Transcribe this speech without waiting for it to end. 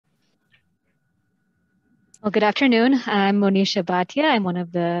Well, good afternoon. I'm Monisha Bhatia. I'm one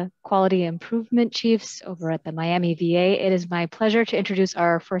of the quality improvement chiefs over at the Miami VA. It is my pleasure to introduce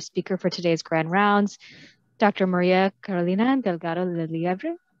our first speaker for today's grand rounds, Dr. Maria Carolina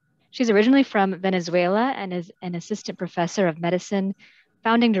Delgado-Lelievre. She's originally from Venezuela and is an assistant professor of medicine,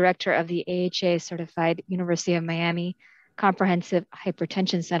 founding director of the AHA certified University of Miami Comprehensive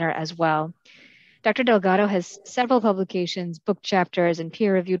Hypertension Center as well. Dr. Delgado has several publications, book chapters, and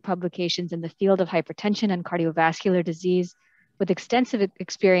peer-reviewed publications in the field of hypertension and cardiovascular disease, with extensive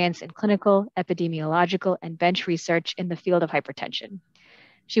experience in clinical, epidemiological, and bench research in the field of hypertension.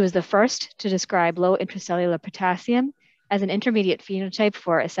 She was the first to describe low intracellular potassium as an intermediate phenotype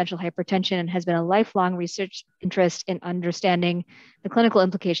for essential hypertension and has been a lifelong research interest in understanding the clinical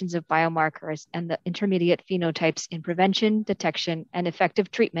implications of biomarkers and the intermediate phenotypes in prevention, detection, and effective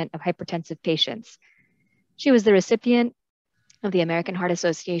treatment of hypertensive patients. She was the recipient of the American Heart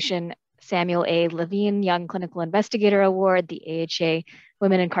Association Samuel A. Levine Young Clinical Investigator Award, the AHA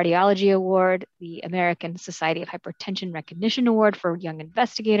Women in Cardiology Award, the American Society of Hypertension Recognition Award for Young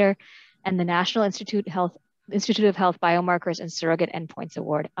Investigator, and the National Institute of Health Biomarkers and Surrogate Endpoints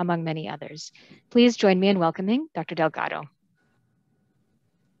Award, among many others. Please join me in welcoming Dr. Delgado.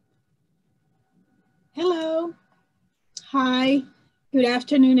 Hello. Hi. Good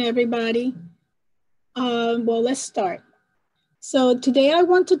afternoon, everybody. Well, let's start. So today I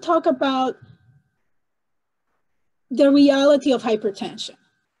want to talk about the reality of hypertension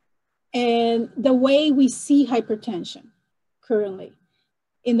and the way we see hypertension currently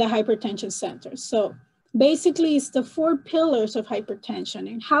in the hypertension center. So basically it's the 4 pillars of hypertension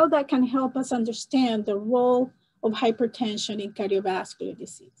and how that can help us understand the role of hypertension in cardiovascular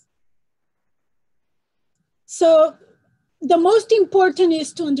disease. So the most important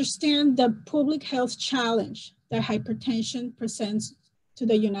is to understand the public health challenge that hypertension presents to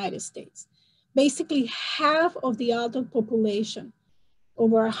the United States. Basically, half of the adult population,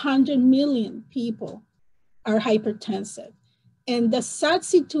 over 100 million people, are hypertensive. And the sad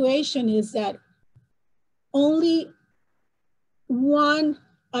situation is that only 1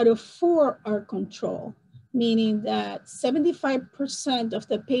 out of 4 are controlled, meaning that 75% of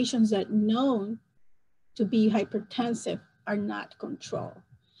the patients that are known to be hypertensive are not controlled.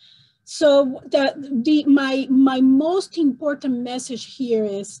 So my most important message here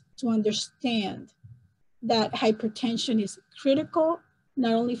is to understand that hypertension is critical,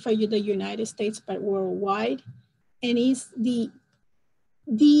 not only for the United States, but worldwide, and is the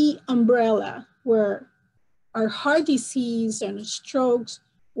umbrella where our heart disease and strokes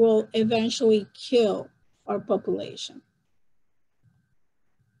will eventually kill our population.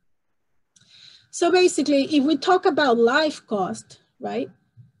 So basically, if we talk about life cost, right,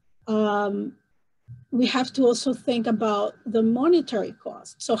 we have to also think about the monetary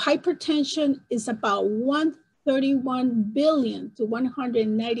cost. So hypertension is about 131 billion to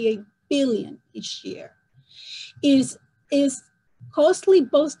 198 billion each year. Is costly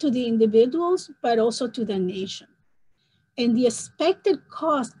both to the individuals, but also to the nation. And the expected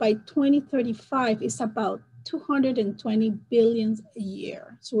cost by 2035 is about 220 billion a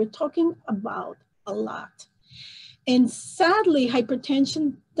year. So we're talking about a lot. And sadly,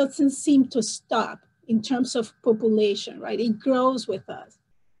 hypertension doesn't seem to stop in terms of population, right? It grows with us.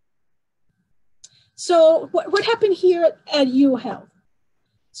 So what happened here at UHealth?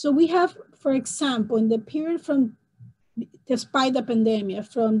 So we have, for example, in the period despite the pandemic,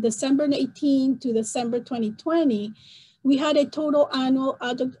 from December 18 to December 2020, we had a total annual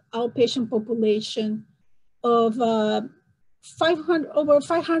adult outpatient population of over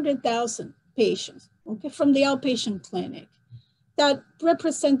 500,000 patients, okay, from the outpatient clinic. That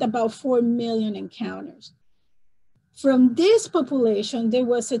represent about 4 million encounters. From this population, there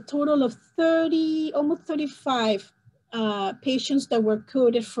was a total of almost 35 patients that were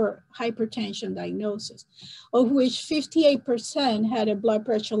coded for hypertension diagnosis, of which 58% had a blood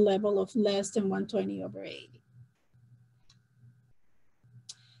pressure level of less than 120/80.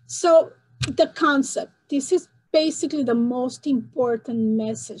 So the concept, this is basically the most important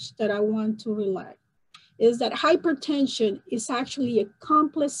message that I want to relay, is that hypertension is actually a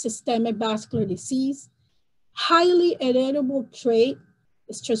complex systemic vascular disease, highly heritable trait.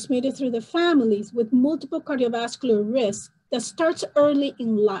 It's transmitted through the families with multiple cardiovascular risks that starts early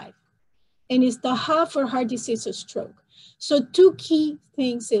in life and is the hub for heart disease or stroke. So 2 key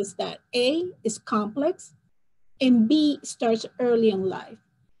things is that A, is complex, and B, starts early in life.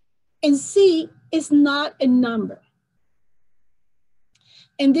 And C, is not a number.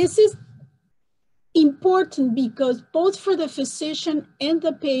 And this is important because both for the physician and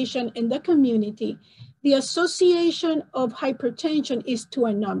the patient and the community, the association of hypertension is to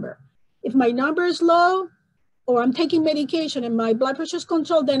a number. If my number is low, or I'm taking medication and my blood pressure is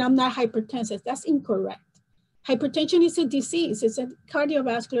controlled, then I'm not hypertensive. That's incorrect. Hypertension is a disease. It's a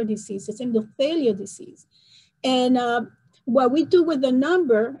cardiovascular disease. It's an endothelial disease. And what we do with the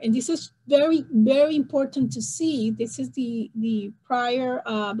number, and this is very, very important to see, this is the prior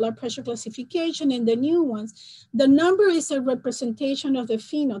blood pressure classification and the new ones. The number is a representation of the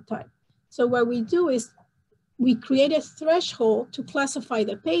phenotype. So what we do is we create a threshold to classify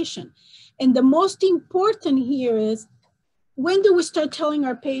the patient. And the most important here is, when do we start telling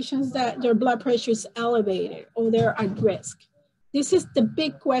our patients that their blood pressure is elevated or they're at risk? This is the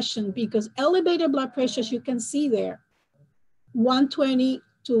big question, because elevated blood pressure, as you can see there, 120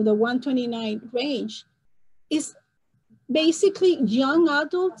 to the 129 range, is basically young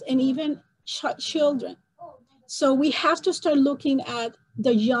adults and even children. So we have to start looking at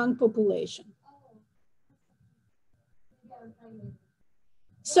the young population.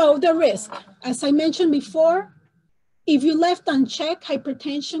 So the risk, as I mentioned before, if you left unchecked,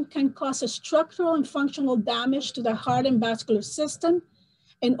 hypertension can cause a structural and functional damage to the heart and vascular system.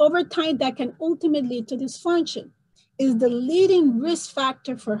 And over time, that can ultimately lead to dysfunction. Is the leading risk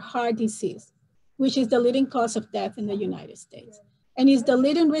factor for heart disease, which is the leading cause of death in the United States. And is the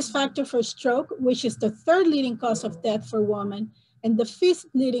leading risk factor for stroke, which is the third leading cause of death for women, and the fifth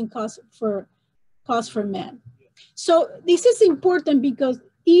leading cause for men. So this is important because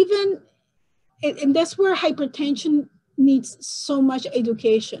and that's where hypertension needs so much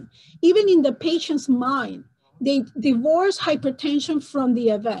education. Even in the patient's mind, they divorce hypertension from the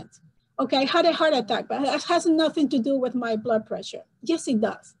event. Okay, I had a heart attack, but that has nothing to do with my blood pressure. Yes, it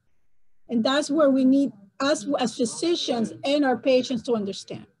does. And that's where we need us as physicians and our patients to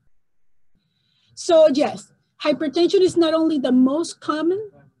understand. So yes, hypertension is not only the most common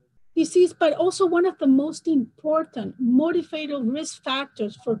disease, but also one of the most important motivator risk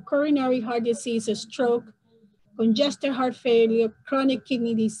factors for coronary heart disease, stroke, congestive heart failure, chronic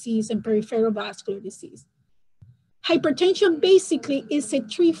kidney disease, and peripheral vascular disease. Hypertension basically is a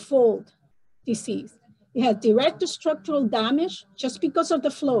threefold disease. It has direct structural damage just because of the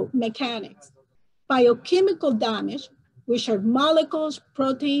flow mechanics, biochemical damage, which are molecules,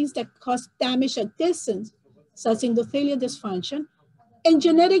 proteins that cause damage at distance, such as endothelial dysfunction, and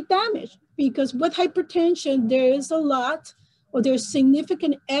genetic damage, because with hypertension, there is a lot, or there's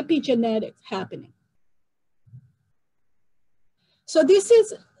significant epigenetics happening. So this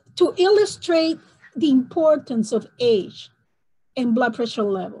is to illustrate the importance of age and blood pressure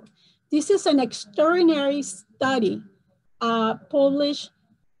level. This is an extraordinary study published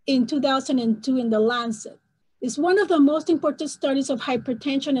in 2002 in The Lancet. It's one of the most important studies of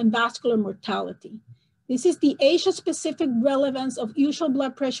hypertension and vascular mortality. This is the age-specific relevance of usual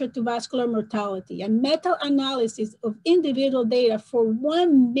blood pressure to vascular mortality, a meta-analysis of individual data for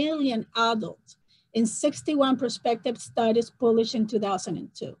 1 million adults in 61 prospective studies published in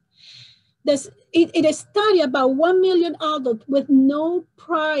 2002. It is studied about 1 million adults with no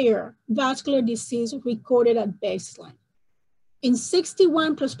prior vascular disease recorded at baseline in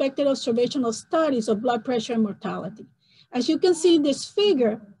 61 prospective observational studies of blood pressure and mortality. As you can see in this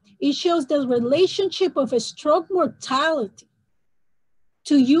figure, it shows the relationship of a stroke mortality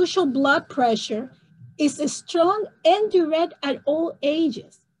to usual blood pressure is strong and direct at all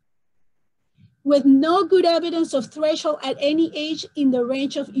ages, with no good evidence of threshold at any age in the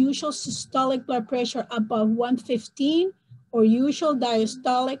range of usual systolic blood pressure above 115 or usual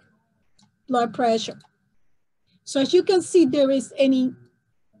diastolic blood pressure. So as you can see, there is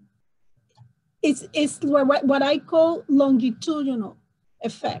it's what I call longitudinal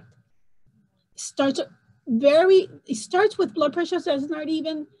effect. It starts with blood pressure that's not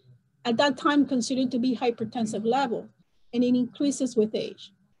even at that time considered to be hypertensive level, and it increases with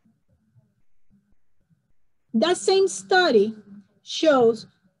age. That same study shows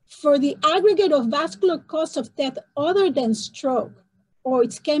for the aggregate of vascular cause of death other than stroke or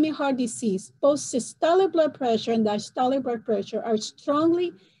ischemic heart disease, both systolic blood pressure and diastolic blood pressure are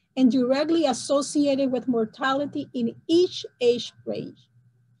strongly and directly associated with mortality in each age range.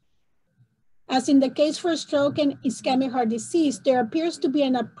 As in the case for stroke and ischemic heart disease, there appears to be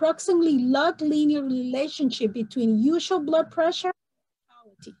an approximately log linear relationship between usual blood pressure and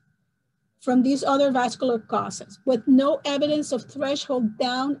mortality from these other vascular causes, with no evidence of threshold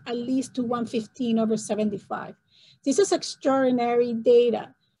down at least to 115/75. This is extraordinary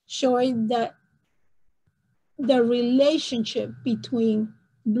data showing that the relationship between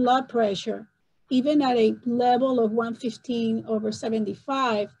blood pressure, even at a level of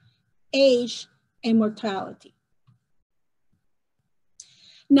 115/75, age, and mortality.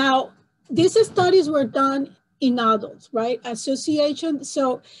 Now, these studies were done in adults, right? Association,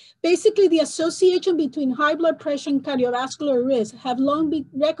 so basically the association between high blood pressure and cardiovascular risk have long been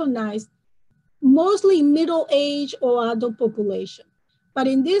recognized, mostly middle-aged or adult population. But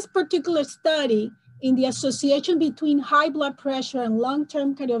in this particular study, in the association between high blood pressure and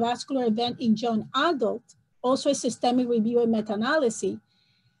long-term cardiovascular event in young adults, also a systemic review and meta-analysis,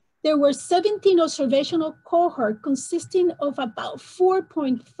 there were 17 observational cohorts consisting of about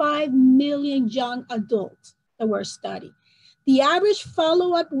 4.5 million young adults that were studied. The average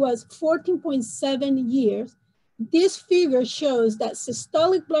follow-up was 14.7 years. This figure shows that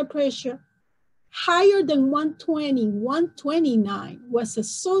systolic blood pressure higher than 120, 129 was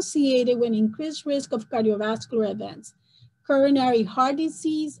associated with increased risk of cardiovascular events, coronary heart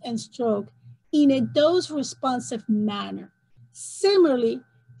disease, and stroke in a dose-responsive manner. Similarly,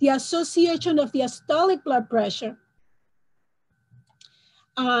 the association of diastolic blood pressure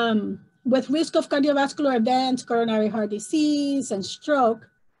with risk of cardiovascular events, coronary heart disease, and stroke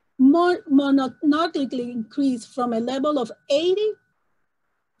monotonically increased from a level of 80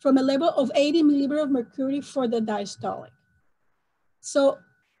 millibars of mercury for the diastolic. So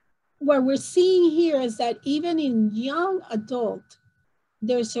what we're seeing here is that even in young adult,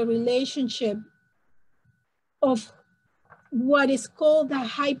 there's a relationship of what is called the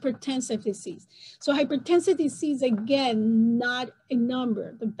hypertensive disease. So hypertensive disease, again, not a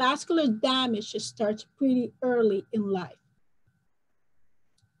number. The vascular damage starts pretty early in life.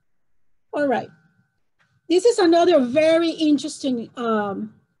 All right. This is another very interesting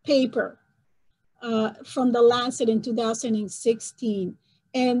paper from the Lancet in 2016.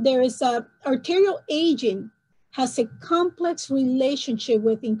 And there is arterial aging has a complex relationship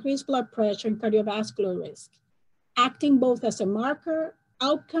with increased blood pressure and cardiovascular risk, acting both as a marker,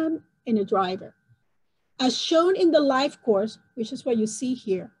 outcome, and a driver. As shown in the life course, which is what you see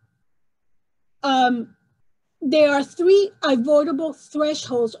here, there are 3 avoidable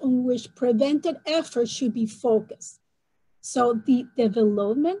thresholds on which prevented efforts should be focused. So the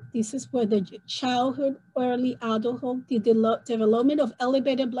development, this is where the childhood, early adulthood, the development of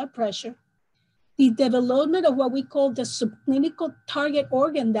elevated blood pressure, the development of what we call the subclinical target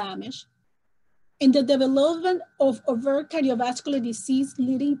organ damage, and the development of overt cardiovascular disease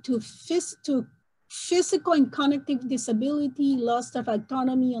leading to physical and cognitive disability, loss of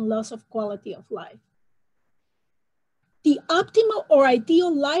autonomy, and loss of quality of life. The optimal or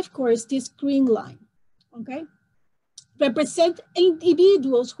ideal life course, this green line, okay, represent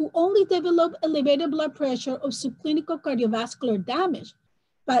individuals who only develop elevated blood pressure or subclinical cardiovascular damage,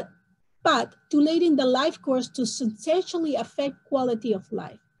 but too late in the life course to substantially affect quality of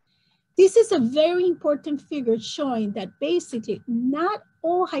life. This is a very important figure showing that basically not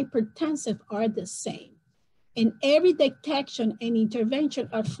all hypertensive are the same, and every detection and intervention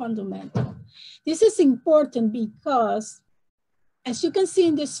are fundamental. This is important because, as you can see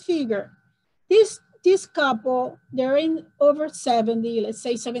in this figure, this couple, they're in over 70, let's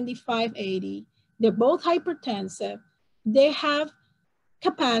say 75, 80. They're both hypertensive. They have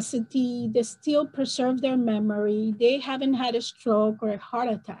capacity, they still preserve their memory. They haven't had a stroke or a heart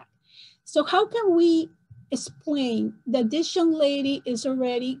attack. So how can we explain that this young lady is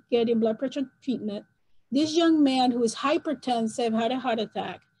already getting blood pressure treatment? This young man who is hypertensive had a heart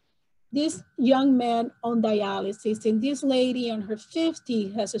attack. This young man on dialysis, and this lady in her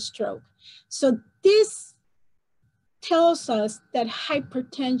 50s has a stroke. So this tells us that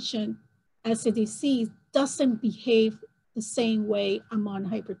hypertension as a disease doesn't behave the same way among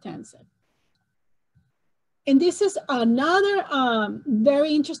hypertensive. And this is another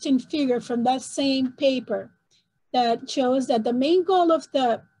very interesting figure from that same paper that shows that the main goal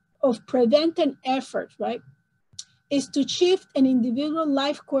of preventing effort, right, is to shift an individual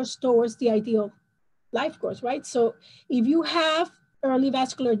life course towards the ideal life course, right? So if you have early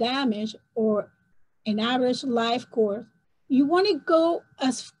vascular damage or an average life course, you want to go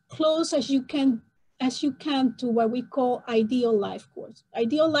as close as you can to what we call ideal life course.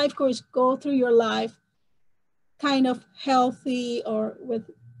 Ideal life course, go through your life kind of healthy or with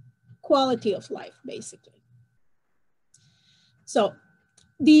quality of life, basically. So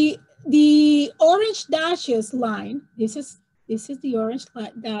the orange dashes line, this is the orange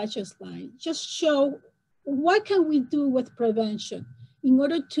dashes line, just show what can we do with prevention in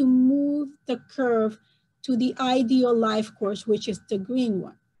order to move the curve to the ideal life course, which is the green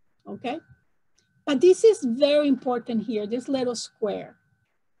one, okay? But this is very important here, this little square.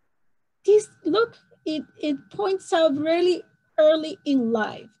 This, look, it points out really early in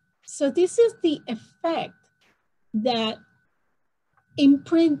life. So this is the effect that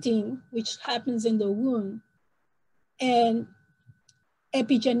imprinting, which happens in the womb, and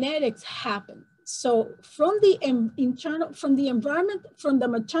epigenetics happen. So from the environment, from the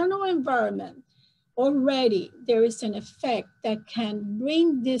maternal environment, already there is an effect that can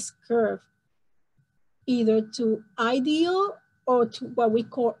bring this curve either to ideal or to what we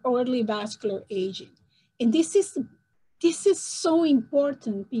call early vascular aging. And this is so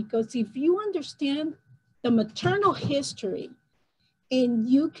important, because if you understand the maternal history and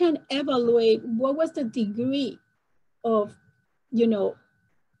you can evaluate what was the degree of,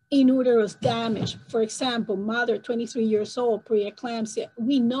 in uterus damage. For example, mother, 23 years old, preeclampsia,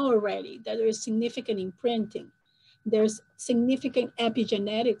 we know already that there is significant imprinting. There's significant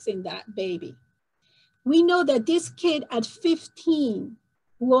epigenetics in that baby. We know that this kid at 15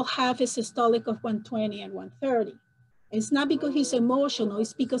 will have a systolic of 120 and 130. It's not because he's emotional,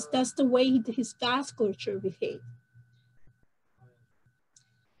 it's because that's the way his vasculature behaves.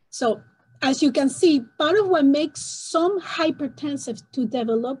 So as you can see, part of what makes some hypertensive to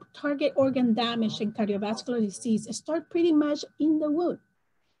develop target organ damage and cardiovascular disease start pretty much in the womb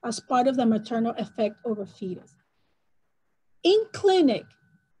as part of the maternal effect over fetus. In clinic,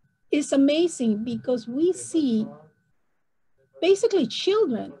 it's amazing because we see basically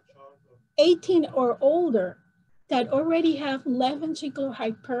children 18 or older that already have left ventricular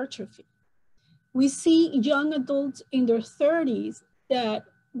hypertrophy. We see young adults in their 30s that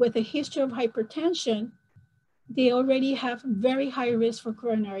with a history of hypertension, they already have very high risk for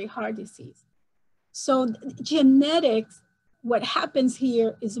coronary heart disease. So genetics, what happens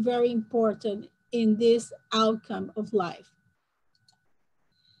here is very important in this outcome of life.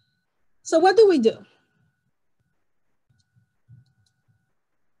 So what do we do?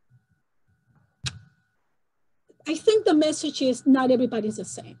 I think the message is not everybody's the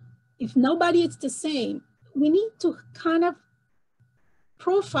same. If nobody is the same, we need to kind of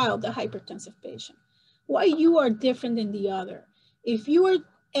profile the hypertensive patient. Why you are different than the other. If you are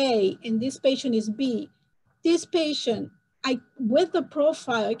A and this patient is B, this patient, with the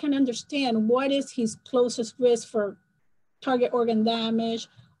profile, I can understand what is his closest risk for target organ damage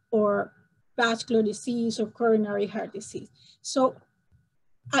or vascular disease or coronary heart disease. So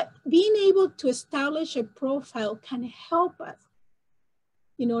being able to establish a profile can help us,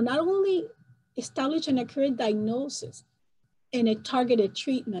 not only establish an accurate diagnosis and a targeted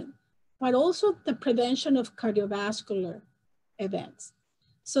treatment, but also the prevention of cardiovascular events.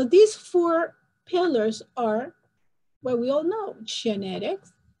 So these 4 pillars are what we all know: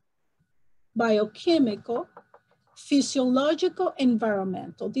 genetics, biochemical, physiological,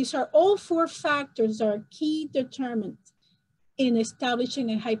 environmental. These are all 4 factors that are key determinants in establishing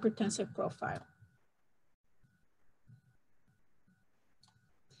a hypertensive profile.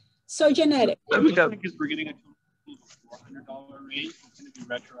 So genetic. Because we're getting a $400 rate, it's going to be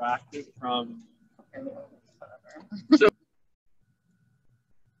retroactive from. So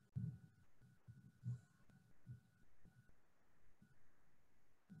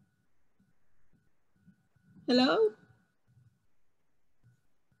Hello?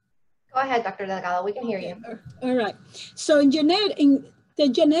 Go ahead, Dr. Delgado, we can hear you. All right. So in the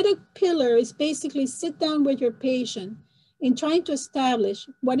genetic pillar is basically sit down with your patient in trying to establish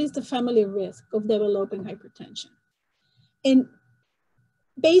what is the family risk of developing hypertension. And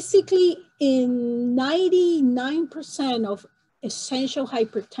basically in 99% of essential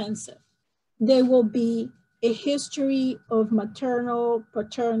hypertensive, there will be a history of maternal,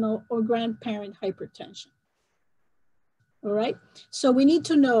 paternal, or grandparent hypertension. All right, so we need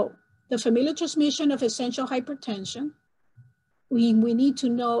to know the familial transmission of essential hypertension. We need to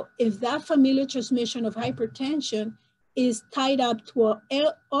know if that familial transmission of hypertension is tied up to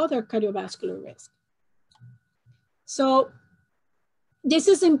other cardiovascular risk. So this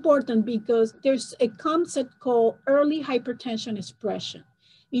is important because there's a concept called early hypertension expression.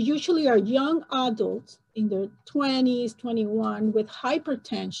 It usually are young adults in their 20s, 21 with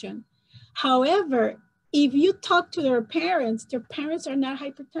hypertension. However, if you talk to their parents are not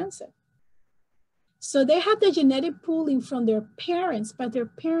hypertensive. So they have the genetic pooling from their parents, but their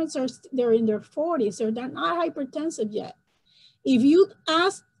parents they're in their 40s, so they're not hypertensive yet. If you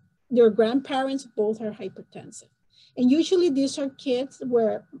ask their grandparents, both are hypertensive. And usually these are kids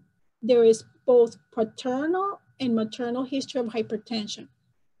where there is both paternal and maternal history of hypertension.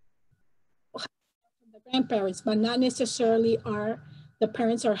 The grandparents, but not necessarily the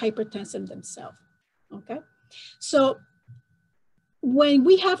parents are hypertensive themselves, okay? So when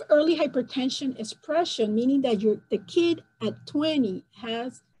we have early hypertension expression, meaning that the kid at 20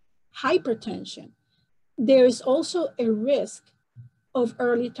 has hypertension, there is also a risk of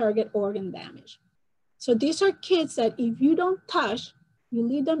early target organ damage. So these are kids that if you don't touch, you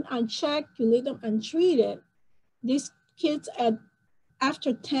leave them unchecked, you leave them untreated, these kids at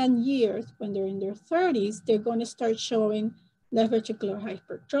after 10 years, when they're in their 30s, they're going to start showing left ventricular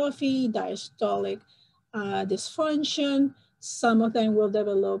hypertrophy, diastolic dysfunction. Some of them will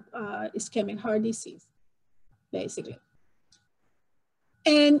develop ischemic heart disease, basically.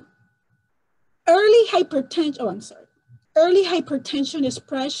 And early hypertension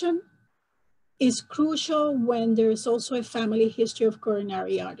expression is crucial when there is also a family history of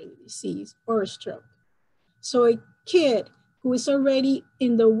coronary artery disease or a stroke. So a kid who is already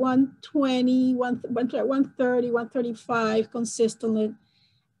in the 120, 130, 135 consistently,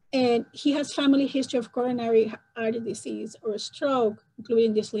 and he has family history of coronary artery disease or stroke,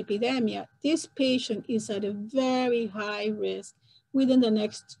 including dyslipidemia, this patient is at a very high risk within the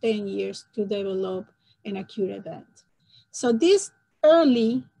next 10 years to develop an acute event. So this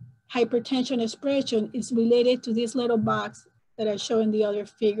early hypertension expression is related to this little box that I show in the other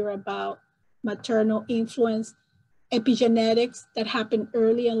figure about maternal influence, epigenetics that happen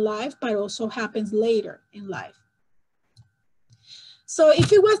early in life, but also happens later in life. So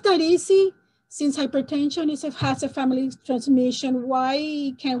if it was that easy, since hypertension has a family transmission,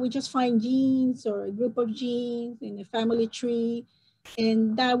 why can't we just find genes or a group of genes in the family tree,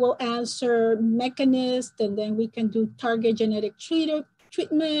 and that will answer mechanisms, and then we can do target genetic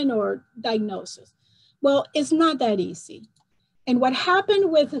treatment or diagnosis? Well, it's not that easy. And what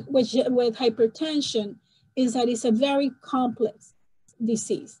happened with hypertension is that it's a very complex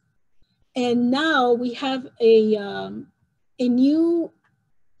disease. And now we have a new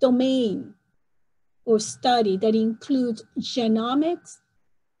domain or study that includes genomics,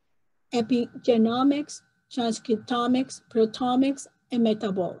 epigenomics, transcriptomics, proteomics, and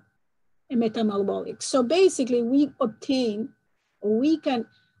metabolics. So basically we can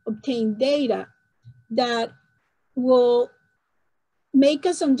obtain data that will make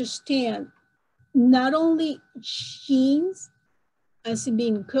us understand not only genes as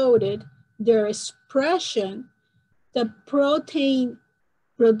being coded, their expression, the protein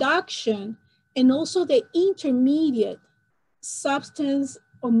production, and also the intermediate substance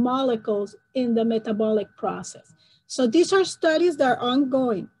or molecules in the metabolic process. So these are studies that are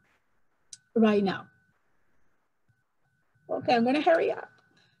ongoing right now. Okay, I'm gonna hurry up.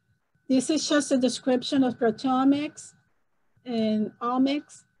 This is just a description of proteomics and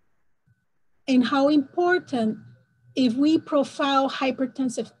omics and how important, if we profile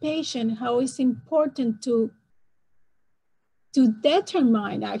hypertensive patient, how it's important to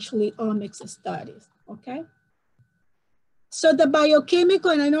determine actually omics studies, okay? So the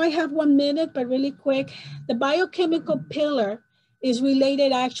biochemical, and I know I have 1 minute, but really quick, the biochemical pillar is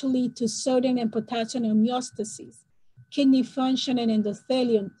related actually to sodium and potassium homeostasis, kidney function and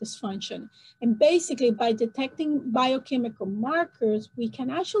endothelial dysfunction. And basically by detecting biochemical markers, we can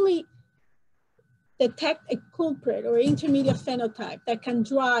actually detect a culprit or intermediate phenotype that can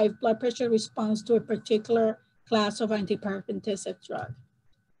drive blood pressure response to a particular class of antihypertensive drug.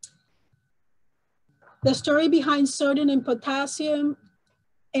 The story behind sodium and potassium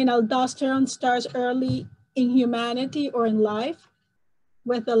and aldosterone starts early in humanity or in life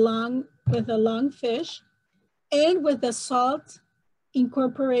with the lungfish and with the salt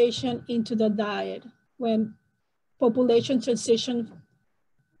incorporation into the diet when population transitioned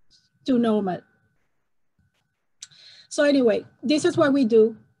to nomad. So anyway, this is what we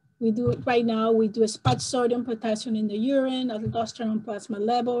do. We do it right now. We do a spot sodium, potassium in the urine, aldosterone plasma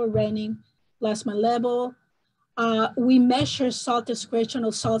level, renin plasma level. We measure salt excretion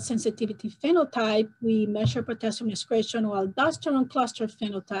or salt sensitivity phenotype. We measure potassium excretion or aldosterone cluster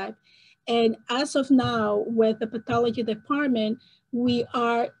phenotype. And as of now, with the pathology department, we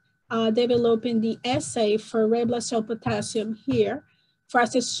are developing the assay for red blood cell potassium here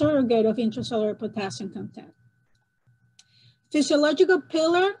as a surrogate of intracellular potassium content. Physiological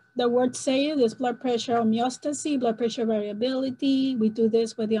pillar, the word says, is blood pressure homeostasis, blood pressure variability. We do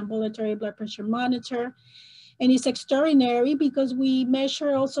this with the ambulatory blood pressure monitor. And it's extraordinary because we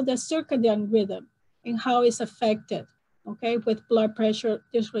measure also the circadian rhythm and how it's affected, okay, with blood pressure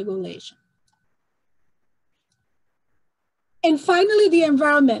dysregulation. And finally, the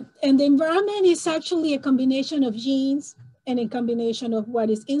environment. And the environment is actually a combination of genes and a combination of what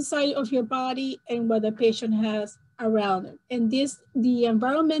is inside of your body and what the patient has around it. And the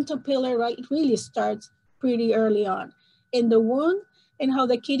environmental pillar, right, really starts pretty early on in the womb and how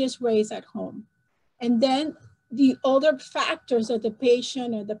the kid is raised at home. And then the other factors that the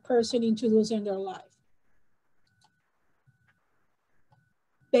patient or the person introduces in their life.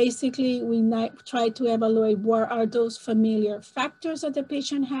 Basically, we try to evaluate what are those familiar factors that the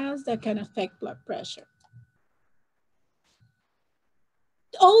patient has that can affect blood pressure.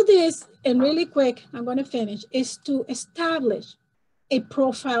 All this, and really quick, I'm going to finish, is to establish a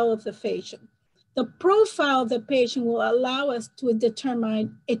profile of the patient. The profile of the patient will allow us to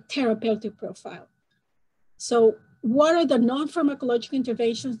determine a therapeutic profile. So what are the non-pharmacological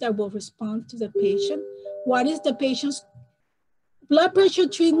interventions that will respond to the patient? What is the patient's blood pressure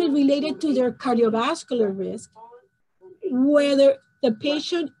treatment related to their cardiovascular risk? Whether the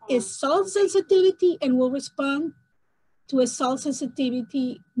patient is salt sensitivity and will respond to a salt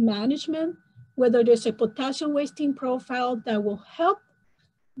sensitivity management, whether there's a potassium wasting profile that will help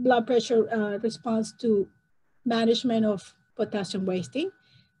blood pressure response to management of potassium wasting.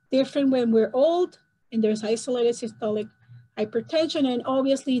 Different when we're old, and there's isolated systolic hypertension, and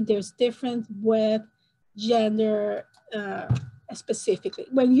obviously there's difference with gender specifically.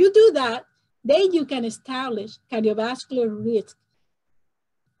 When you do that, then you can establish cardiovascular risk.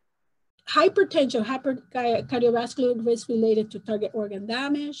 Hypertension, cardiovascular risk related to target organ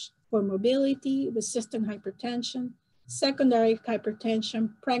damage, poor mobility, resistant hypertension, secondary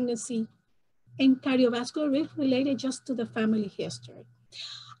hypertension, pregnancy, and cardiovascular risk related just to the family history.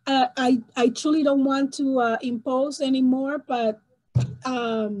 I truly don't want to impose anymore, but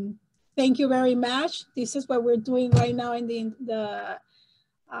thank you very much. This is what we're doing right now in the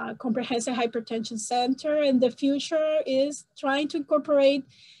Comprehensive Hypertension Center, and the future is trying to incorporate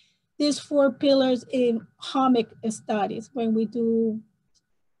these 4 pillars in HOMIC studies when we do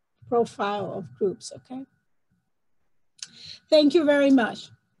profile of groups, okay? Thank you very much.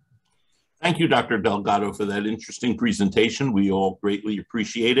 Thank you, Dr. Delgado, for that interesting presentation. We all greatly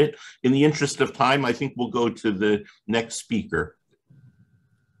appreciate it. In the interest of time, I think we'll go to the next speaker.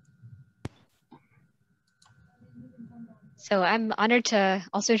 So I'm honored to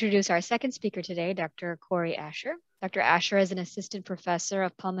also introduce our second speaker today, Dr. Kori Ascher. Dr. Ascher is an assistant professor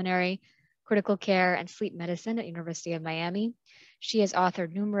of pulmonary, critical care, and sleep medicine at University of Miami. She has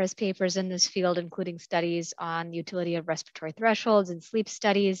authored numerous papers in this field, including studies on the utility of respiratory thresholds in sleep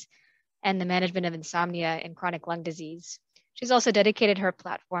studies and the management of insomnia in chronic lung disease. She's also dedicated her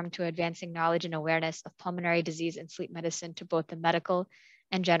platform to advancing knowledge and awareness of pulmonary disease and sleep medicine to both the medical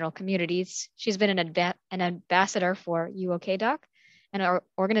and general communities. She's been an ambassador for UOKDoc, an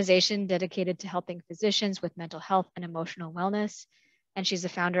organization dedicated to helping physicians with mental health and emotional wellness. And she's the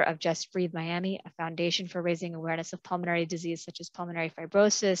founder of Just Breathe Miami, a foundation for raising awareness of pulmonary disease such as pulmonary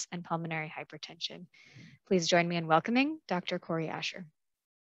fibrosis and pulmonary hypertension. Please join me in welcoming Dr. Kori Ascher.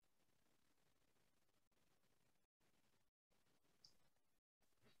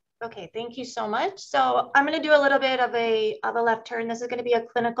 Okay, thank you so much. So I'm going to do a little bit of a left turn. This is going to be a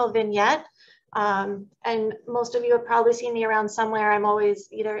clinical vignette. And most of you have probably seen me around somewhere. I'm always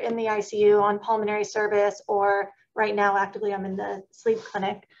either in the ICU on pulmonary service, or right now actively I'm in the sleep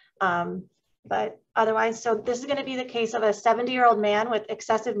clinic. But otherwise, so this is going to be the case of a 70-year-old man with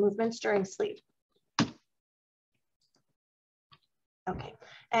excessive movements during sleep. Okay.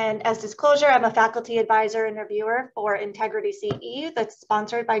 And as disclosure, I'm a faculty advisor and reviewer for Integrity CE that's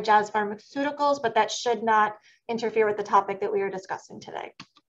sponsored by Jazz Pharmaceuticals, but that should not interfere with the topic that we are discussing today.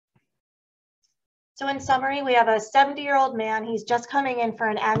 So in summary, we have a 70-year-old man. He's just coming in for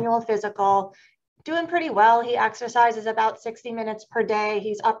an annual physical, doing pretty well. He exercises about 60 minutes per day.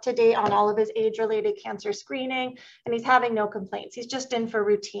 He's up to date on all of his age-related cancer screening, and he's having no complaints. He's just in for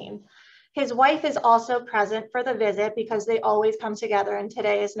routine. His wife is also present for the visit because they always come together, and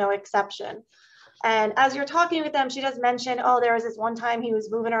today is no exception. And as you're talking with them, she does mention, oh, there was this one time he was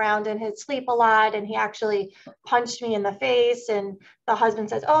moving around in his sleep a lot and he actually punched me in the face. And the husband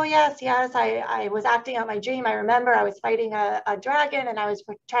says, oh, yes, I was acting out my dream. I remember I was fighting a dragon and I was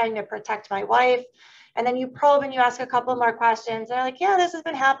trying to protect my wife. And then you probe and you ask a couple more questions. They're like, yeah, this has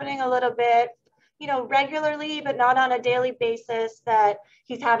been happening a little bit, you know, regularly, but not on a daily basis, that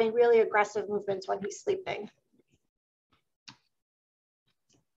he's having really aggressive movements when he's sleeping.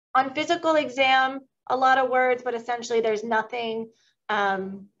 On physical exam, a lot of words, but essentially there's nothing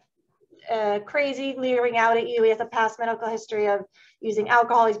crazy leering out at you. He has a past medical history of using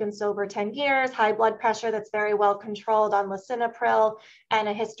alcohol. He's been sober 10 years, high blood pressure that's very well controlled on lisinopril, and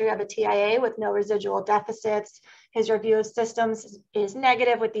a history of a TIA with no residual deficits. His review of systems is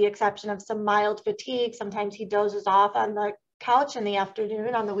negative with the exception of some mild fatigue. Sometimes he dozes off on the couch in the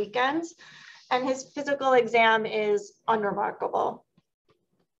afternoon on the weekends. And his physical exam is unremarkable.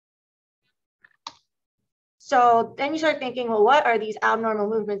 So then you start thinking, well, what are these abnormal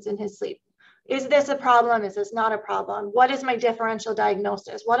movements in his sleep? Is this a problem? Is this not a problem? What is my differential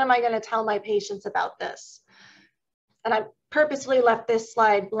diagnosis? What am I going to tell my patients about this? And I purposely left this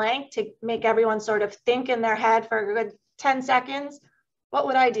slide blank to make everyone sort of think in their head for a good 10 seconds. What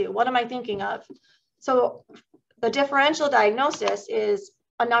would I do? What am I thinking of? So the differential diagnosis is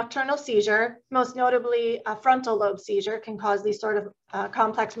A nocturnal seizure, most notably a frontal lobe seizure, can cause these sort of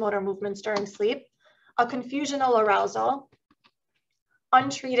complex motor movements during sleep. A confusional arousal,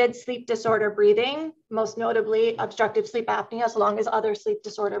 untreated sleep disorder breathing, most notably obstructive sleep apnea, as long as other sleep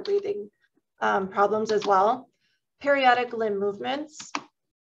disorder breathing problems as well. Periodic limb movements,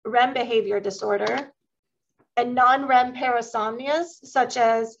 REM behavior disorder, and non-REM parasomnias, such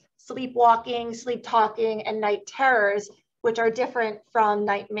as sleepwalking, sleep talking, and night terrors, which are different from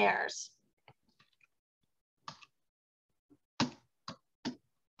nightmares.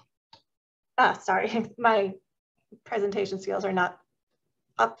 Sorry, my presentation skills are not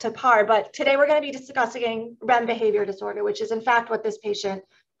up to par, but today we're going to be discussing REM behavior disorder, which is in fact what this patient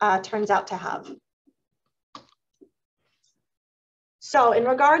turns out to have. So in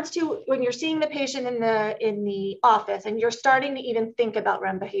regards to when you're seeing the patient in the office and you're starting to even think about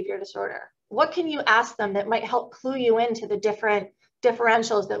REM behavior disorder, what can you ask them that might help clue you into the different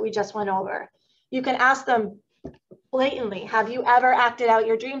differentials that we just went over? You can ask them blatantly, have you ever acted out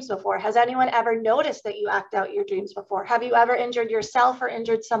your dreams before? Has anyone ever noticed that you act out your dreams before? Have you ever injured yourself or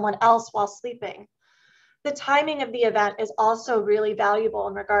injured someone else while sleeping? The timing of the event is also really valuable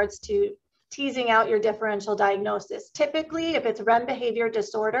in regards to teasing out your differential diagnosis. Typically, if it's REM behavior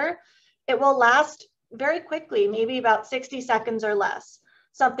disorder, it will last very quickly, maybe about 60 seconds or less.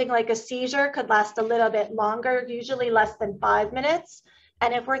 Something like a seizure could last a little bit longer, usually less than 5 minutes.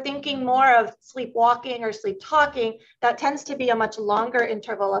 And if we're thinking more of sleepwalking or sleep talking, that tends to be a much longer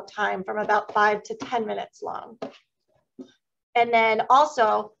interval of time, from about 5 to 10 minutes long. And then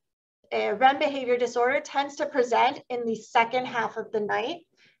also, REM behavior disorder tends to present in the second half of the night.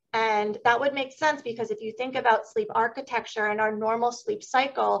 And that would make sense because if you think about sleep architecture and our normal sleep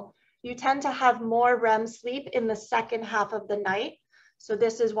cycle, you tend to have more REM sleep in the second half of the night. So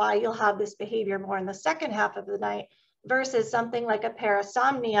this is why you'll have this behavior more in the second half of the night versus something like a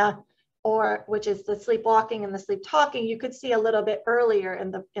parasomnia, or which is the sleepwalking and the sleep talking, you could see a little bit earlier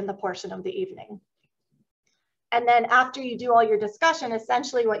in the portion of the evening. And then after you do all your discussion,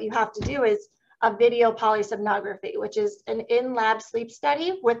 essentially what you have to do is a video polysomnography, which is an in-lab sleep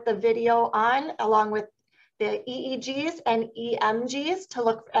study with the video on, along with the EEGs and EMGs to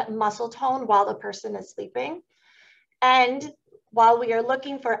look at muscle tone while the person is sleeping. And while we are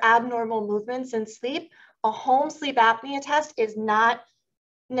looking for abnormal movements in sleep, a home sleep apnea test is not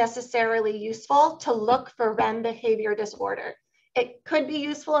necessarily useful to look for REM behavior disorder. It could be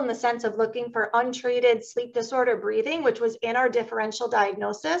useful in the sense of looking for untreated sleep disorder breathing, which was in our differential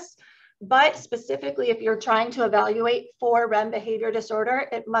diagnosis. But specifically, if you're trying to evaluate for REM behavior disorder,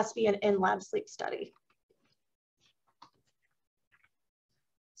 it must be an in-lab sleep study.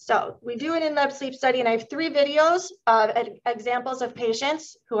 So we do an in-lab sleep study, and I have 3 videos of examples of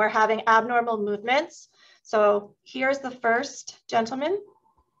patients who are having abnormal movements. So here's the first gentleman.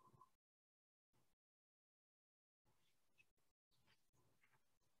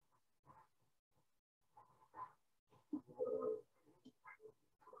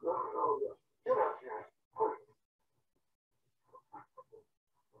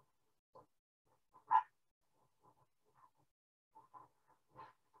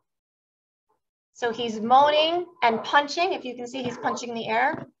 So he's moaning and punching. If you can see, he's punching the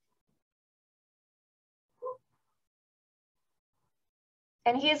air.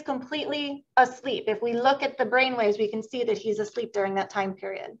 And he is completely asleep. If we look at the brain waves, we can see that he's asleep during that time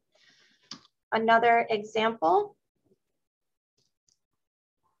period. Another example.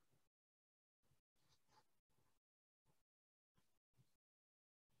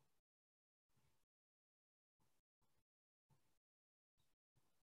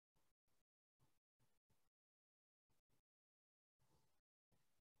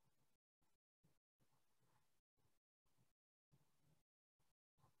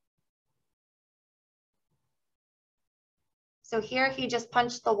 So here he just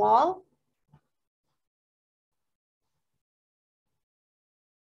punched the wall.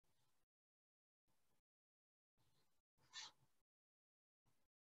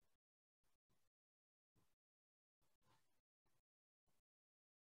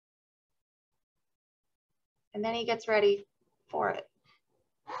 And then he gets ready for it.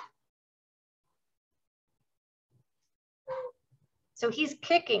 So he's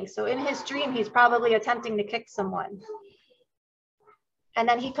kicking. So in his dream, he's probably attempting to kick someone. And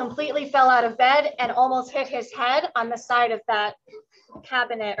then he completely fell out of bed and almost hit his head on the side of that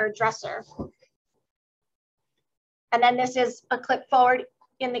cabinet or dresser. And then this is a clip forward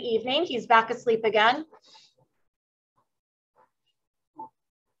in the evening. He's back asleep again.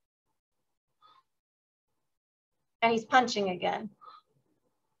 And he's punching again.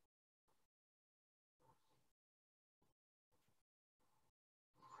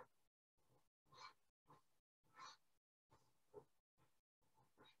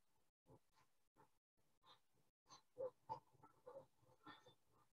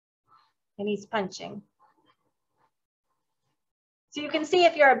 and he's punching. So you can see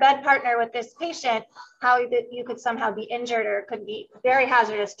if you're a bed partner with this patient, how you could somehow be injured or it could be very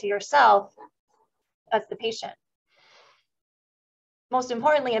hazardous to yourself as the patient. Most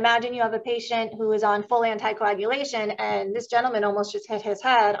importantly, imagine you have a patient who is on full anticoagulation and this gentleman almost just hit his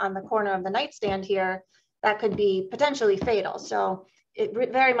head on the corner of the nightstand here. That could be potentially fatal. So it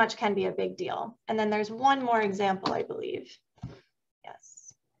very much can be a big deal. And then there's one more example, I believe.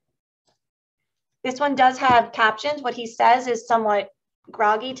 Yes. This one does have captions. What he says is somewhat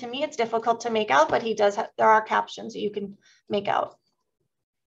groggy to me. It's difficult to make out, but he does there are captions that you can make out.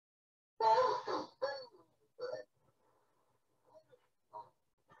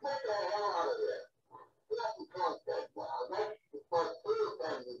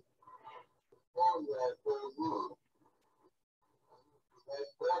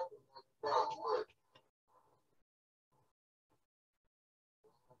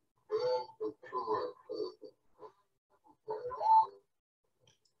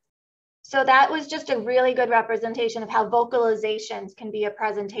 So that was just a really good representation of how vocalizations can be a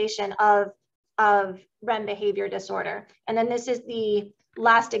presentation of REM behavior disorder. And then this is the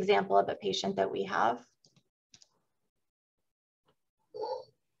last example of a patient that we have.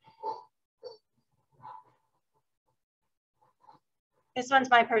 This one's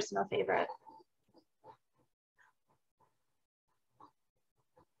my personal favorite.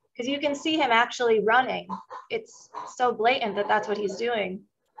 Because you can see him actually running. It's so blatant that that's what he's doing.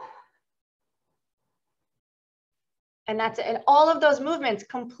 And that's it. And all of those movements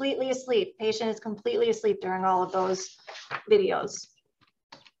completely asleep. Patient is completely asleep during all of those videos.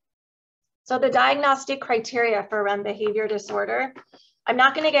 So the diagnostic criteria for REM behavior disorder, I'm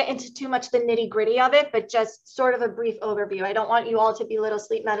not going to get into too much the nitty gritty of it, but just sort of a brief overview. I don't want you all to be little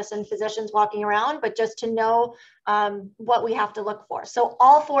sleep medicine physicians walking around, but just to know what we have to look for. So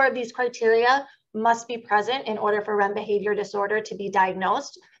all 4 of these criteria must be present in order for REM behavior disorder to be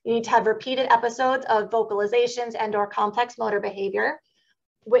diagnosed. You need to have repeated episodes of vocalizations and or complex motor behavior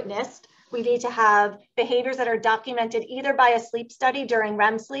witnessed. We need to have behaviors that are documented either by a sleep study during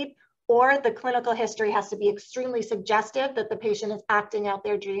REM sleep, or the clinical history has to be extremely suggestive that the patient is acting out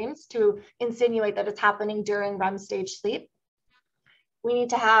their dreams to insinuate that it's happening during REM stage sleep. We need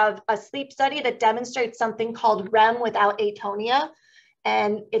to have a sleep study that demonstrates something called REM without atonia.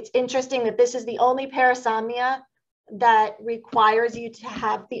 And it's interesting that this is the only parasomnia that requires you to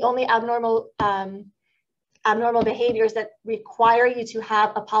have the only abnormal behaviors that require you to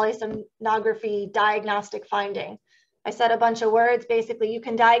have a polysomnography diagnostic finding. I said a bunch of words. Basically, you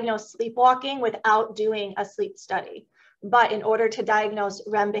can diagnose sleepwalking without doing a sleep study. But in order to diagnose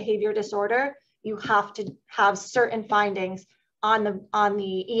REM behavior disorder, you have to have certain findings on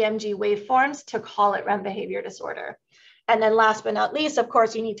the EMG waveforms to call it REM behavior disorder. And then last but not least, of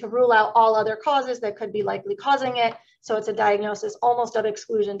course, you need to rule out all other causes that could be likely causing it. So it's a diagnosis almost of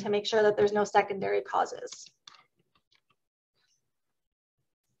exclusion to make sure that there's no secondary causes.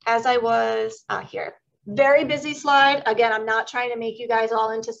 As I was here, very busy slide. Again, I'm not trying to make you guys all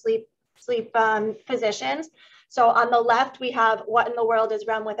into sleep physicians. So on the left, we have what in the world is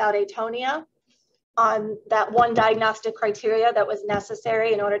REM without atonia, on that one diagnostic criteria that was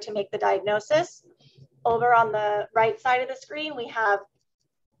necessary in order to make the diagnosis. Over on the right side of the screen, we have,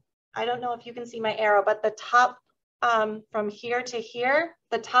 I don't know if you can see my arrow, but the top from here to here,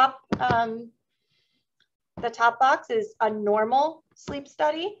 the top box is a normal sleep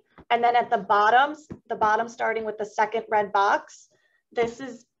study. And then at the bottom starting with the second red box, this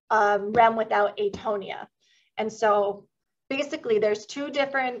is REM without atonia. And so basically there's 2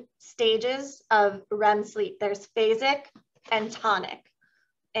 different stages of REM sleep. There's phasic and tonic.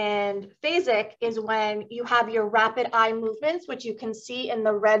 And phasic is when you have your rapid eye movements, which you can see in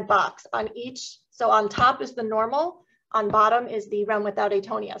the red box on each. So on top is the normal, on bottom is the REM without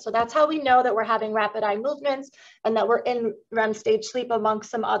atonia. So that's how we know that we're having rapid eye movements and that we're in REM stage sleep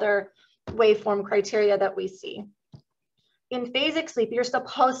amongst some other waveform criteria that we see. In phasic sleep, you're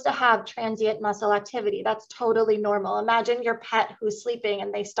supposed to have transient muscle activity. That's totally normal. Imagine your pet who's sleeping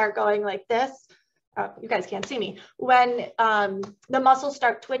and they start going like this. You guys can't see me. When the muscles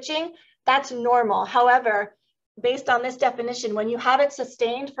start twitching, that's normal. However, based on this definition, when you have it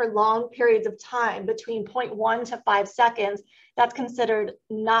sustained for long periods of time, between 0.1 to 5 seconds, that's considered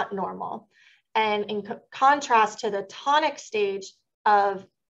not normal. And in contrast to the tonic stage of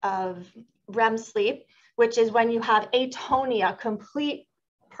REM sleep, which is when you have atonia, complete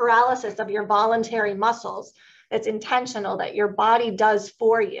paralysis of your voluntary muscles, it's intentional that your body does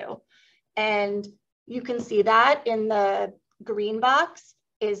for you. And you can see that in the green box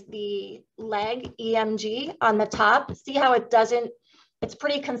is the leg EMG on the top. See how it doesn't It's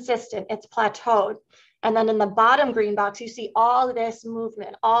pretty consistent, it's plateaued. And then in the bottom green box, you see all this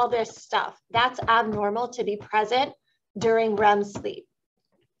movement, all this stuff. That's abnormal to be present during REM sleep.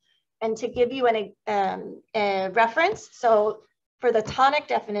 And to give you a reference, so for the tonic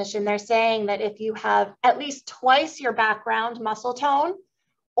definition, they're saying that if you have at least twice your background muscle tone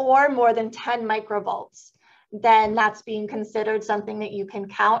or more than 10 microvolts, then that's being considered something that you can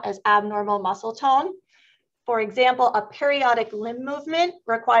count as abnormal muscle tone. For example, a periodic limb movement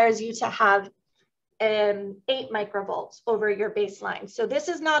requires you to have 8 microvolts over your baseline. So this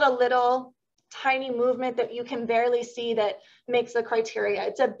is not a little tiny movement that you can barely see that makes the criteria.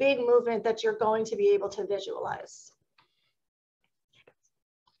 It's a big movement that you're going to be able to visualize.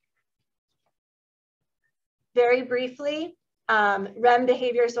 Very briefly, REM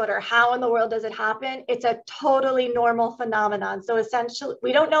behavior disorder, how in the world does it happen? It's a totally normal phenomenon. So essentially,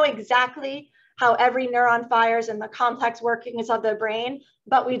 we don't know exactly how every neuron fires and the complex workings of the brain,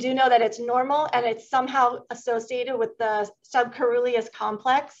 but we do know that it's normal and it's somehow associated with the subcaruleus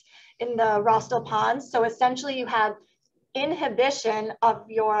complex in the rostral pons. So essentially you have inhibition of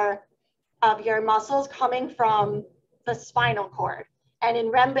your muscles coming from the spinal cord. And in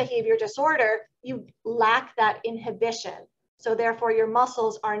REM behavior disorder, you lack that inhibition. So therefore your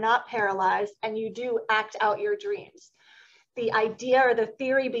muscles are not paralyzed and you do act out your dreams. The idea or the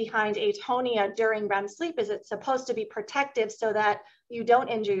theory behind atonia during REM sleep is it's supposed to be protective so that you don't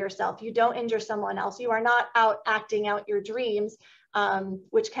injure yourself, you don't injure someone else, you are not out acting out your dreams,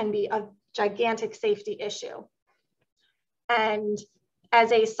 which can be a gigantic safety issue. And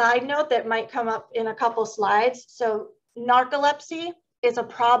as a side note that might come up in a couple slides, so narcolepsy is a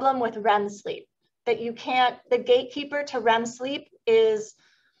problem with REM sleep, that you can't, the gatekeeper to REM sleep is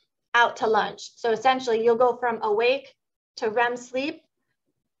out to lunch. So essentially you'll go from awake to REM sleep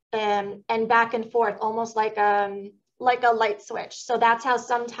and back and forth, almost like a light switch. So that's how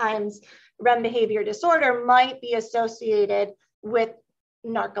sometimes REM behavior disorder might be associated with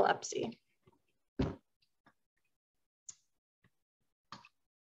narcolepsy.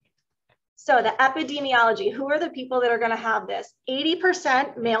 So the epidemiology, who are the people that are going to have this?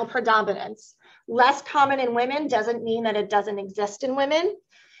 80% male predominance. Less common in women doesn't mean that it doesn't exist in women.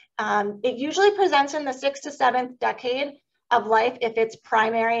 It usually presents in the 6th to 7th decade of life if it's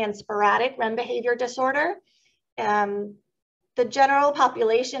primary and sporadic REM behavior disorder. The general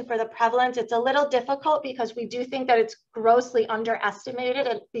population for the prevalence, it's a little difficult because we do think that it's grossly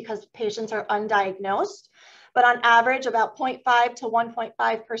underestimated because patients are undiagnosed. But on average, about 0.5 to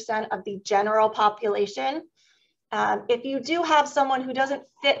 1.5% of the general population. If you do have someone who doesn't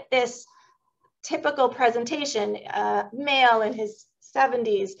fit this typical presentation, male in his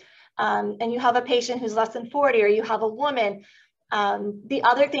 70s, and you have a patient who's less than 40, or you have a woman, the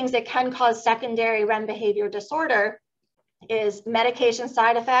other things that can cause secondary REM behavior disorder is medication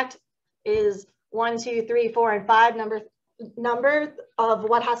side effect is 1, 2, 3, 4, and 5 number of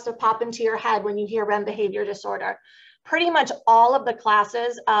what has to pop into your head when you hear REM behavior disorder. Pretty much all of the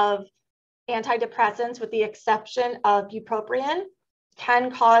classes of antidepressants, with the exception of bupropion,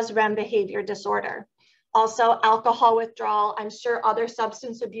 can cause REM behavior disorder. Also alcohol withdrawal, I'm sure other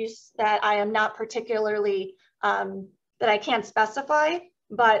substance abuse that I am not particularly, that I can't specify,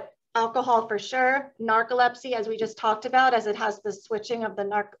 but alcohol for sure. Narcolepsy, as we just talked about, as it has the switching of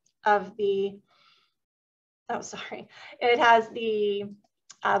it has the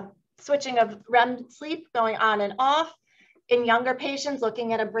switching of REM sleep going on and off. In younger patients,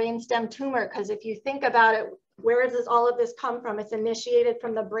 looking at a brainstem tumor, because if you think about it, where does all of this come from? It's initiated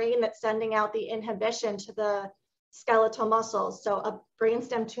from the brain that's sending out the inhibition to the skeletal muscles. So a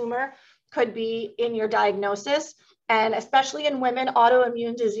brainstem tumor could be in your diagnosis. And especially in women,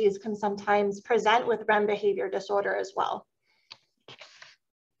 autoimmune disease can sometimes present with REM behavior disorder as well.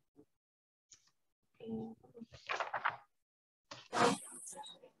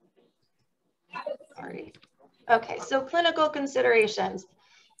 Sorry. Okay, so clinical considerations.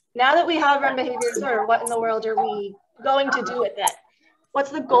 Now that we have REM behavior disorder, what in the world are we going to do with it? What's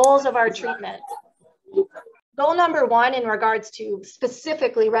the goals of our treatment? Goal number 1 in regards to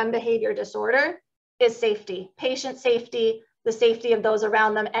specifically REM behavior disorder is safety, patient safety, the safety of those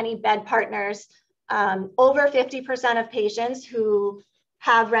around them, any bed partners. Over 50% of patients who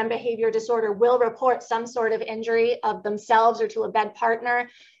have REM behavior disorder will report some sort of injury of themselves or to a bed partner.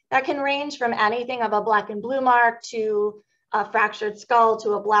 That can range from anything of a black and blue mark to a fractured skull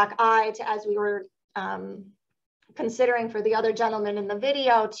to a black eye to, as we were considering for the other gentleman in the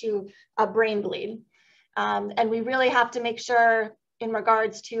video, to a brain bleed. And we really have to make sure in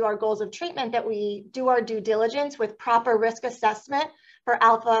regards to our goals of treatment that we do our due diligence with proper risk assessment for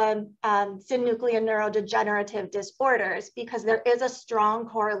alpha synuclein neurodegenerative disorders, because there is a strong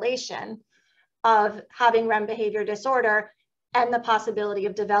correlation of having REM behavior disorder and the possibility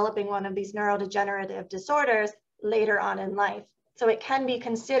of developing one of these neurodegenerative disorders later on in life. So it can be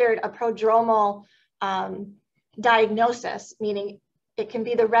considered a prodromal diagnosis, meaning it can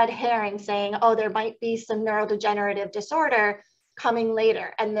be the red herring saying, oh, there might be some neurodegenerative disorder coming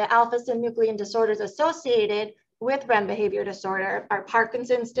later. And the alpha-synuclein disorders associated with REM behavior disorder are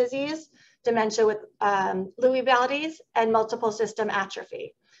Parkinson's disease, dementia with Lewy bodies, and multiple system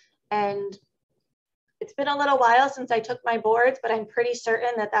atrophy. And it's been a little while since I took my boards, but I'm pretty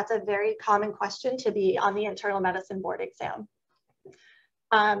certain that that's a very common question to be on the internal medicine board exam.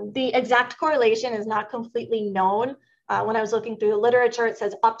 The exact correlation is not completely known. When I was looking through the literature, it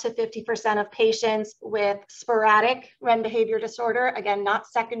says up to 50% of patients with sporadic REM behavior disorder, again, not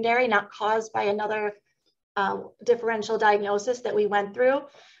secondary, not caused by another differential diagnosis that we went through.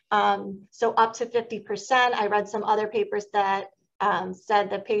 So up to 50%. I read some other papers that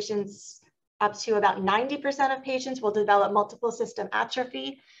said that patients, up to about 90% of patients will develop multiple system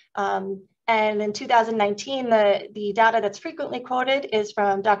atrophy. And in 2019, the data that's frequently quoted is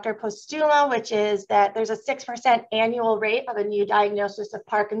from Dr. Postuma, which is that there's a 6% annual rate of a new diagnosis of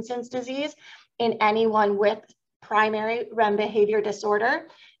Parkinson's disease in anyone with primary REM behavior disorder,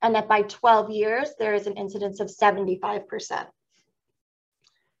 and that by 12 years, there is an incidence of 75%.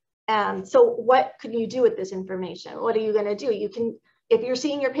 So what can you do with this information? What are you gonna do? You can, if you're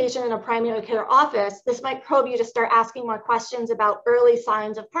seeing your patient in a primary care office, this might probe you to start asking more questions about early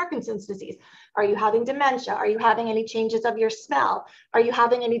signs of Parkinson's disease. Are you having dementia? Are you having any changes of your smell? Are you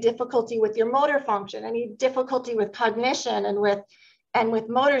having any difficulty with your motor function? Any difficulty with cognition and with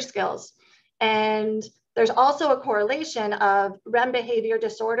motor skills? And there's also a correlation of REM behavior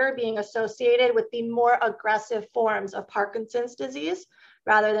disorder being associated with the more aggressive forms of Parkinson's disease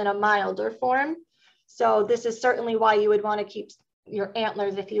rather than a milder form. So this is certainly why you would want to keep your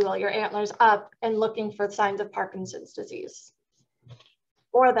antlers, if you will, your antlers up and looking for signs of Parkinson's disease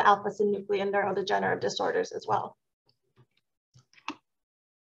or the alpha-synuclein neurodegenerative disorders as well.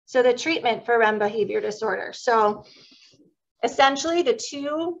 So the treatment for REM behavior disorder. So essentially the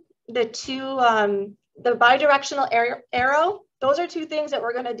bidirectional arrow, those are two things that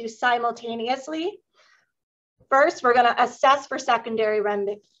we're going to do simultaneously. First, we're going to assess for secondary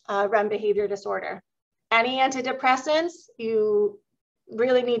REM behavior disorder. Any antidepressants, you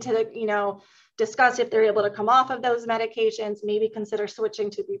really need to, discuss if they're able to come off of those medications, maybe consider switching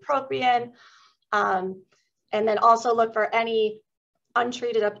to bupropion, and then also look for any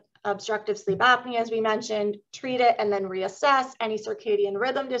untreated obstructive sleep apnea, as we mentioned, treat it and then reassess any circadian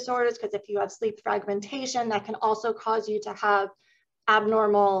rhythm disorders, because if you have sleep fragmentation, that can also cause you to have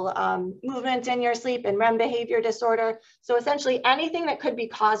abnormal movements in your sleep and REM behavior disorder. So essentially anything that could be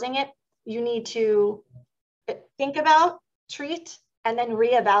causing it, you need to think about, treat, and then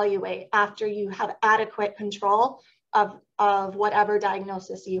reevaluate after you have adequate control of whatever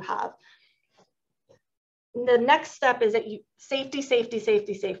diagnosis you have. The next step is that safety, safety,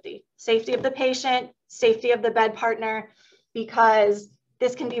 safety, safety. Safety of the patient, safety of the bed partner, because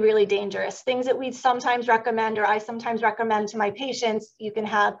this can be really dangerous. Things that we sometimes recommend, or I sometimes recommend to my patients, you can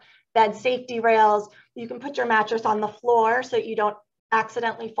have bed safety rails. You can put your mattress on the floor so that you don't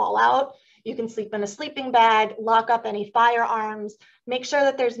accidentally fall out. You can sleep in a sleeping bag, lock up any firearms, make sure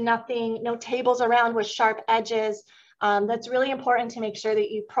that there's no tables around with sharp edges. That's really important to make sure that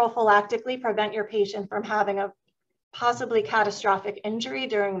you prophylactically prevent your patient from having a possibly catastrophic injury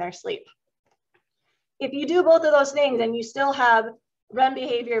during their sleep. If you do both of those things and you still have REM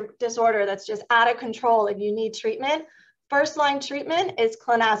behavior disorder that's just out of control and you need treatment, first line treatment is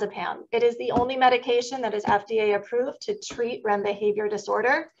clonazepam. It is the only medication that is FDA approved to treat REM behavior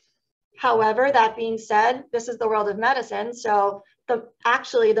disorder. However, that being said, this is the world of medicine. So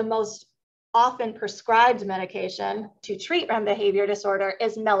actually the most often prescribed medication to treat REM behavior disorder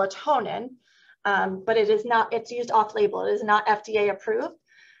is melatonin, but it's used off-label. It is not FDA approved.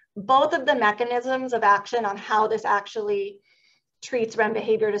 Both of the mechanisms of action on how this actually treats REM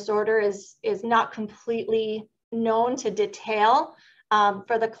behavior disorder is not completely known to detail.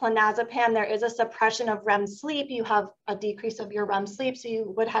 For the clonazepam, there is a suppression of REM sleep. You have a decrease of your REM sleep, so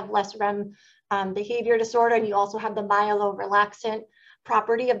you would have less REM behavior disorder, and you also have the myelorelaxant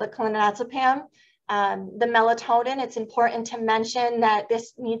property of the clonazepam. The melatonin, it's important to mention that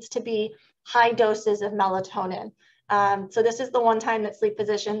this needs to be high doses of melatonin. So this is the one time that sleep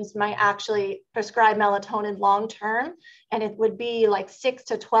physicians might actually prescribe melatonin long-term, and it would be like 6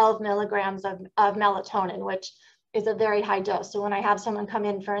 to 12 milligrams of melatonin, which is a very high dose. So when I have someone come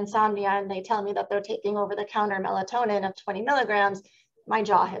in for insomnia and they tell me that they're taking over-the-counter melatonin of 20 milligrams, my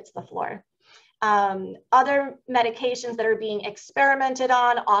jaw hits the floor. Other medications that are being experimented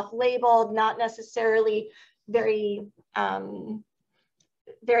on, off-label, not necessarily very,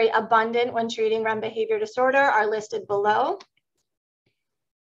 very abundant when treating REM behavior disorder, are listed below.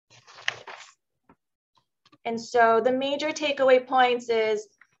 And so the major takeaway points is,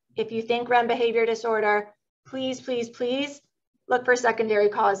 if you think REM behavior disorder, please, please, please look for secondary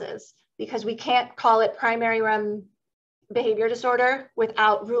causes, because we can't call it primary REM behavior disorder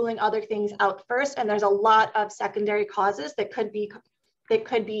without ruling other things out first. And there's a lot of secondary causes that could be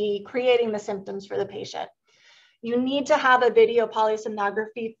creating the symptoms for the patient. You need to have a video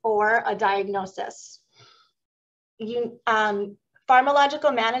polysomnography for a diagnosis.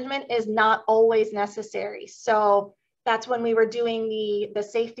 Pharmacological management is not always necessary. So that's when we were doing the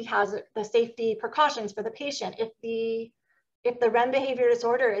safety precautions for the patient. If the REM behavior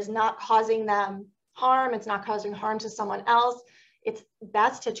disorder is not causing them harm, it's not causing harm to someone else, it's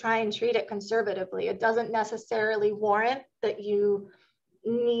best to try and treat it conservatively. It doesn't necessarily warrant that you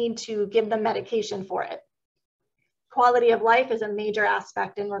need to give them medication for it. Quality of life is a major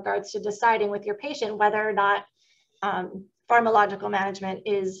aspect in regards to deciding with your patient whether or not pharmacological management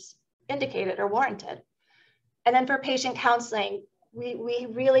is indicated or warranted. And then for patient counseling, we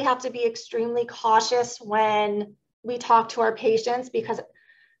really have to be extremely cautious when we talk to our patients, because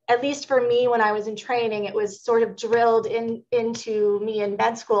at least for me, when I was in training, it was sort of drilled into me in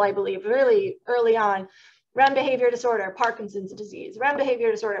med school, I believe, really early on. REM behavior disorder, Parkinson's disease, REM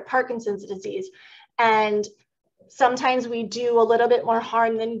behavior disorder, Parkinson's disease. And sometimes we do a little bit more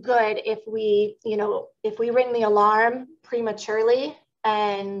harm than good if we ring the alarm prematurely,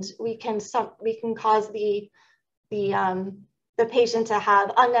 and we can cause the patient to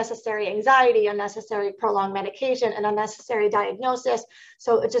have unnecessary anxiety, unnecessary prolonged medication, and unnecessary diagnosis.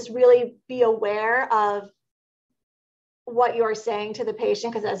 So just really be aware of what you're saying to the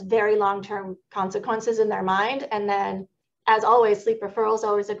patient, because it has very long-term consequences in their mind. And then, as always, sleep referral is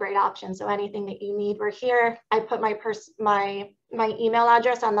always a great option. So anything that you need, we're here. I put my email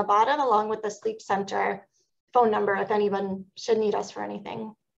address on the bottom, along with the sleep center phone number if anyone should need us for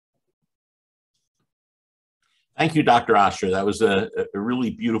anything. Thank you, Dr. Ascher. That was a really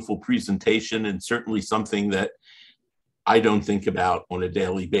beautiful presentation, and certainly something that I don't think about on a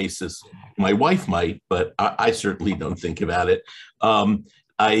daily basis. My wife might, but I certainly don't think about it.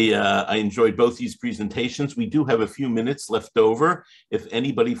 I enjoyed both these presentations. We do have a few minutes left over. If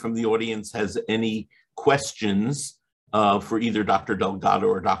anybody from the audience has any questions for either Dr. Delgado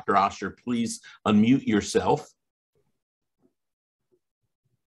or Dr. Ascher, please unmute yourself.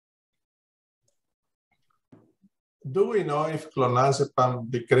 Do we know if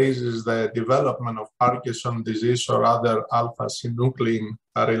clonazepam decreases the development of Parkinson's disease or other alpha-synuclein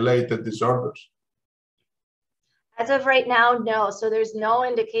related disorders? As of right now, no. So there's no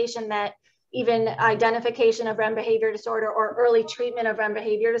indication that even identification of REM behavior disorder or early treatment of REM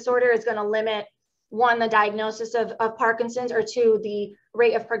behavior disorder is going to limit, one, the diagnosis of Parkinson's, or two, the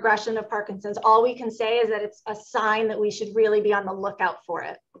rate of progression of Parkinson's. All we can say is that it's a sign that we should really be on the lookout for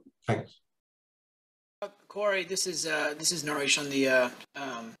it. Thanks. Kori, this is Naresh on the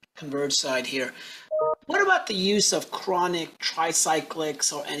Converge side here. What about the use of chronic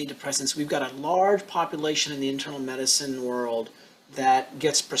tricyclics or antidepressants? We've got a large population in the internal medicine world that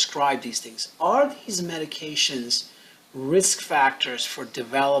gets prescribed these things. Are these medications risk factors for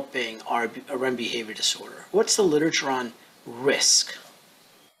developing a REM behavior disorder? What's the literature on risk?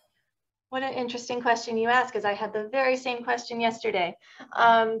 What an interesting question you ask, because I had the very same question yesterday.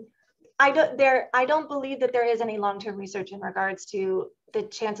 I don't believe that there is any long-term research in regards to the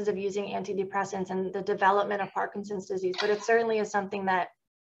chances of using antidepressants and the development of Parkinson's disease, but it certainly is something that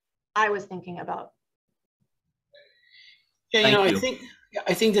I was thinking about. Yeah, you know,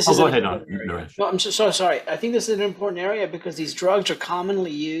 I think this is. Go ahead, Naresh. No, I'm so sorry. I think this is an important area because these drugs are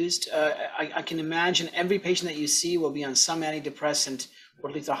commonly used. I can imagine every patient that you see will be on some antidepressant, or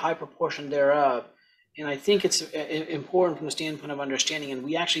at least a high proportion thereof. And I think it's important from the standpoint of understanding, and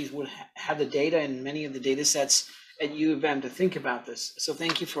we actually would have the data in many of the data sets at U of M to think about this. So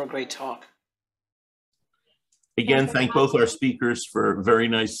thank you for a great talk. Again, thank both our speakers for very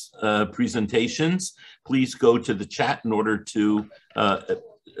nice presentations. Please go to the chat in order to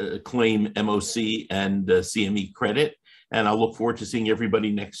claim MOC and CME credit. And I'll look forward to seeing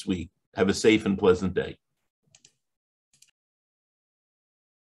everybody next week. Have a safe and pleasant day.